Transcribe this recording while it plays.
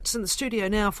us in the studio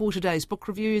now for today's book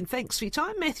review, and thanks for your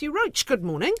time. Matthew Roche, good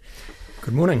morning.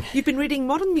 Good morning. You've been reading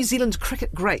Modern New Zealand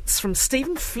Cricket Greats from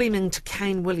Stephen Fleming to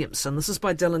Kane Williamson. This is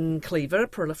by Dylan Cleaver,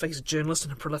 he's a journalist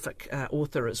and a prolific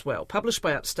author as well. Published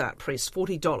by Upstart Press,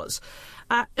 $40.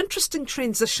 Interesting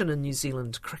transition in New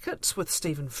Zealand cricket with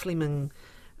Stephen Fleming.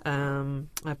 I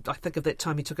think of that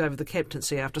time he took over the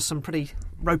captaincy after some pretty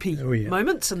ropey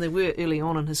moments, and there were early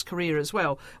on in his career as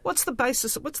well. What's the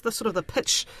basis, what's the sort of the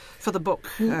pitch for the book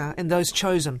and those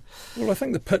chosen? Well, I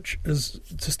think the pitch is,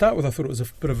 to start with, I thought it was a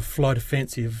bit of a flight of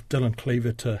fancy of Dylan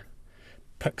Cleaver to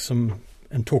pick some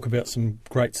and talk about some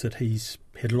greats that he's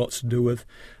had lots to do with.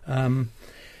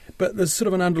 But there's sort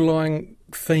of an underlying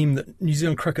theme that New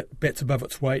Zealand cricket bats above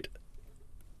its weight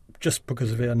just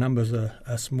because of our numbers are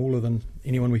smaller than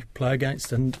anyone we play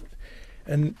against. And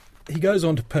he goes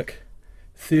on to pick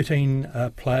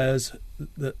 13 players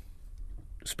that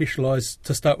specialise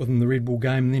to start with in the red ball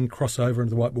game and then cross over into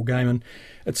the white ball game. And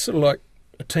it's sort of like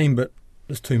a team, but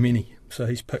there's too many. So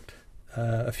he's picked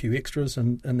a few extras,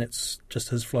 and that's just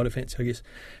his flight of fancy, I guess.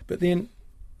 But then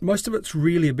most of it's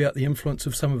really about the influence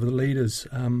of some of the leaders,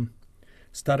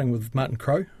 starting with Martin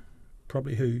Crowe,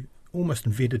 probably who almost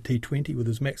invented T20 with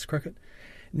his max cricket,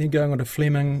 and then going on to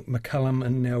Fleming, McCullum,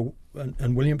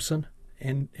 and Williamson,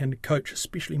 and coach,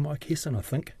 especially Mike Hesson, I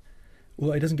think.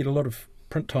 Although he doesn't get a lot of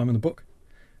print time in the book,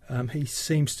 he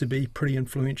seems to be pretty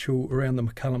influential around the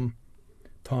McCullum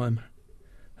time,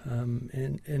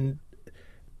 and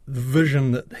the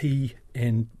vision that he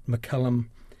and McCullum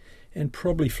and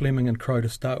probably Fleming and Crowe to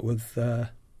start with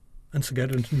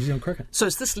instigated into New Zealand cricket. So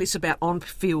is this less about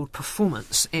on-field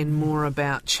performance and more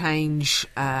about change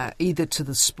either to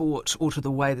the sport or to the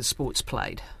way the sport's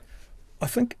played? I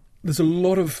think there's a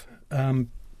lot of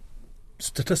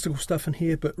statistical stuff in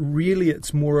here, but really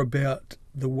it's more about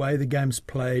the way the game's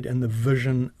played and the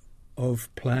vision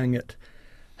of playing it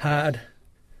hard,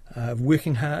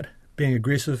 working hard, being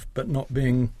aggressive, but not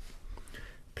being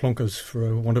plonkers,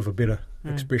 for want of a better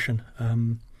expression.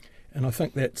 And I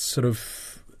think that's sort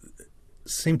of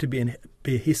seemed to be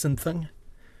a Hesson thing.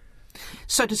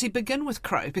 So does he begin with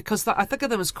Crowe? Because I think of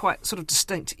them as quite sort of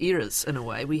distinct eras in a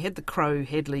way. We had the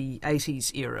Crowe-Hadley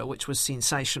 80s era, which was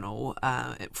sensational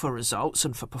for results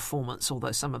and for performance,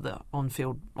 although some of the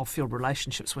off-field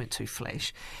relationships weren't too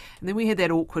flash. And then we had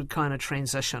that awkward kind of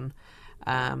transition.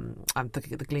 I'm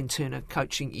thinking of the Glenn Turner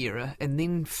coaching era, and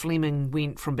then Fleming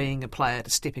went from being a player to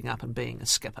stepping up and being a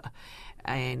skipper.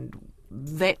 And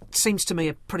that seems to me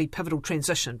a pretty pivotal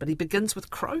transition, but he begins with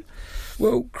Crowe.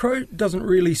 Well, Crowe doesn't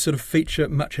really sort of feature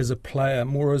much as a player,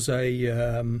 more as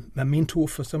a mentor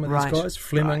for some of these guys.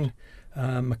 Fleming,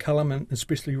 McCullum, and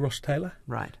especially Ross Taylor.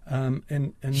 Right.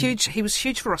 And huge. He was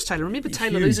huge for Ross Taylor. Remember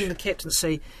Taylor losing the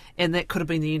captaincy, and that could have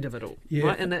been the end of it all. Yeah.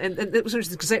 Right? And it was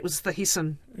interesting because that was the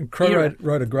Hesson and Crowe era.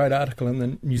 wrote a great article in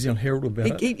the New Zealand Herald about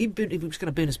it. He was going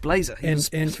to burn his blazer. He was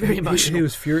very emotional. He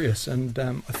was furious, and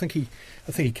I think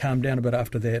he calmed down a bit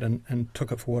after that and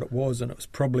took it for what it was, and it was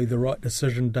probably the right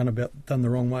decision done the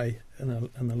wrong way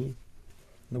in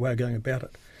the way of going about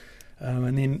it.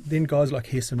 And then guys like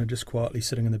Hesson are just quietly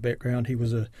sitting in the background. He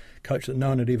was a coach that no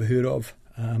one had ever heard of,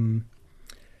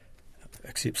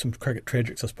 except some cricket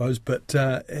tragics, I suppose. But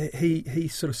he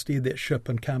sort of steered that ship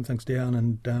and calmed things down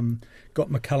and got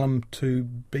McCullum to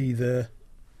be the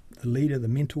leader, the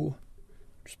mentor.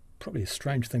 It's probably a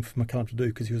strange thing for McCullum to do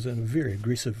because he was a very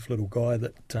aggressive little guy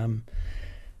that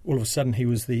all of a sudden he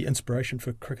was the inspiration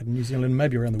for cricket in New Zealand and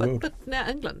maybe around the world. But now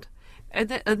England. And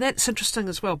that's interesting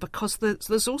as well because there's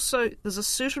a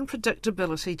certain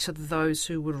predictability to those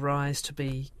who would rise to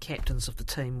be captains of the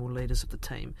team or leaders of the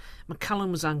team.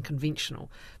 McCullum was unconventional,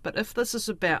 but if this is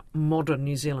about modern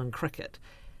New Zealand cricket,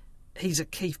 he's a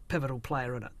key pivotal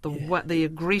player in it. The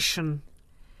aggression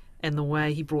and the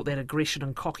way he brought that aggression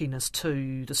and cockiness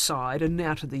to the side and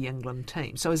now to the England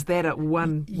team. So is that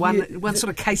one sort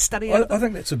of case study? I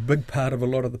think that's a big part of a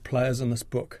lot of the players in this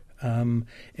book. And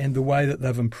the way that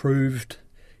they've improved,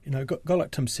 a guy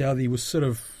like Tim Southey was sort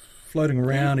of floating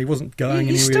around. He wasn't going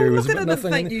anywhere. You still look at it nothing.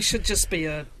 and think you should just be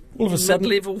a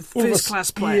mid-level, first-class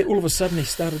player. Yeah, all of a sudden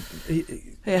he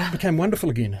became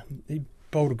wonderful again. He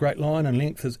bowled a great line and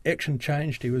length. His action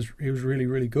changed. He was really,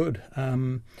 really good.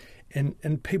 And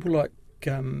people like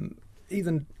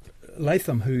even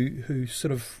Latham, who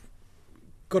sort of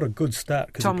got a good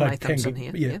start because he played Latham's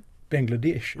here. Yeah.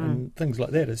 Bangladesh and things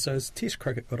like that. So his Test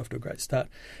cricket got off to a great start,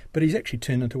 but he's actually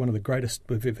turned into one of the greatest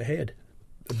we've ever had.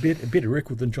 A better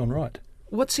record than John Wright.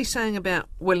 What's he saying about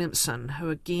Williamson, who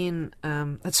again,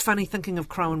 it's funny thinking of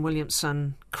Crowe and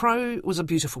Williamson. Crowe was a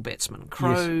beautiful batsman.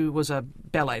 Crowe was a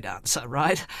ballet dancer,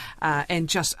 right? And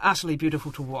just utterly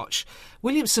beautiful to watch.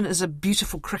 Williamson is a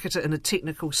beautiful cricketer in a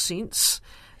technical sense,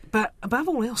 but above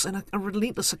all else, a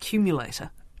relentless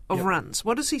accumulator of runs.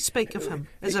 What does he speak of him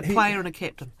as a player and a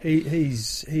captain? He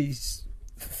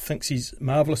thinks he's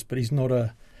marvellous, but he's not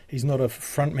a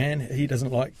front man. He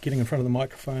doesn't like getting in front of the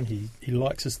microphone. He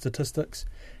likes his statistics.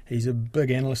 He's a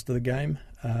big analyst of the game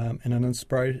and an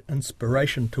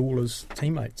inspiration to all his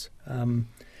teammates. And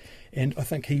I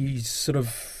think he's sort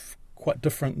of quite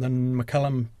different than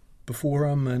McCullum before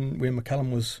him, and where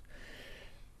McCullum was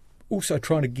also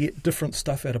trying to get different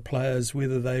stuff out of players,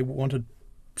 whether they wanted...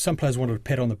 Some players wanted a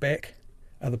pat on the back,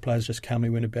 other players just calmly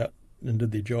went about and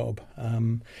did their job.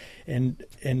 And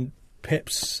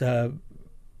perhaps...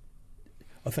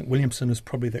 I think Williamson is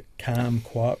probably the calm,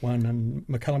 quiet one, and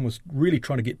McCullum was really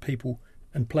trying to get people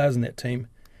and players in that team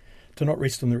to not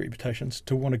rest on their reputations,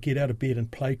 to want to get out of bed and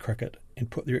play cricket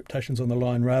and put their reputations on the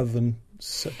line rather than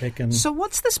sit back and... So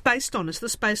what's this based on? Is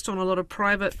this based on a lot of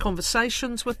private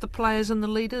conversations with the players and the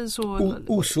leaders? Or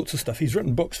all sorts of stuff. He's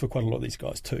written books for quite a lot of these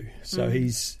guys too. So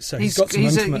he's got some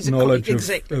intimate knowledge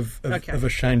of a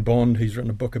Shane Bond. He's written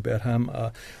a book about him.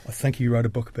 I think he wrote a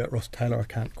book about Ross Taylor. I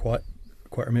can't quite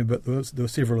remember, but there were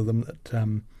several of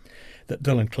them that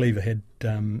Dylan Cleaver had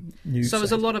news. So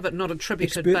is a lot of it not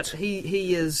attributed, experts. But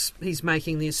he's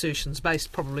making the assertions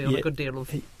based probably on a good deal of...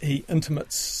 He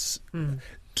intimates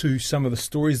to some of the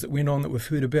stories that went on that we've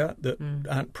heard about that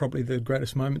aren't probably the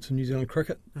greatest moments in New Zealand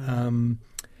cricket.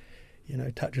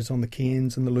 Touches on the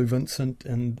Cairns and the Lou Vincent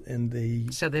and the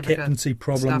captaincy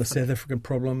problem, the South African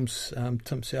problems,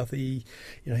 Tim Southey.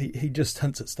 He just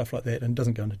hints at stuff like that and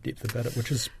doesn't go into depth about it, which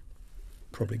is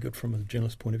probably good from a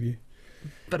journalist's point of view.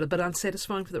 But a bit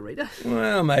unsatisfying for the reader.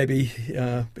 Well, maybe. He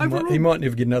might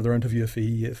never get another interview if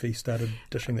he started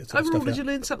dishing that sort of stuff out. Overall, did you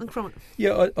learn something from it?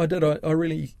 Yeah, I did. I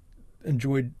really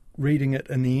enjoyed reading it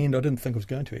in the end. I didn't think I was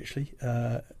going to, actually.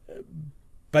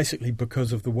 Basically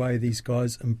because of the way these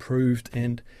guys improved,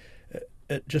 and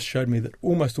it just showed me that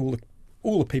almost all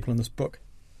the people in this book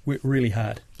worked really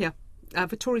hard. Yeah.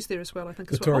 Vittori's there as well, I think.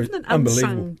 Vittori, often an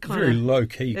unbelievable, very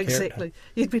low-key exactly. character.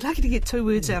 You'd be lucky to get 2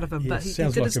 words out of him. But he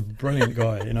sounds like a brilliant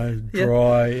guy,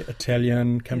 dry,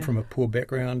 Italian, come from a poor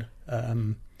background.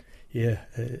 Let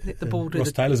the ball do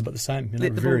Ross Taylor's about the same.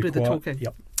 Let the ball do the talking.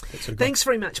 Yep. Thanks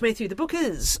very much, Matthew. The book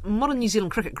is Modern New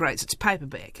Zealand Cricket Greats. It's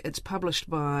paperback. It's published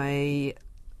by...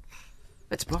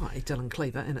 It's by Dylan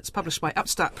Cleaver, and it's published by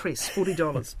Upstart Press,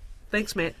 $40. Thanks, Matt.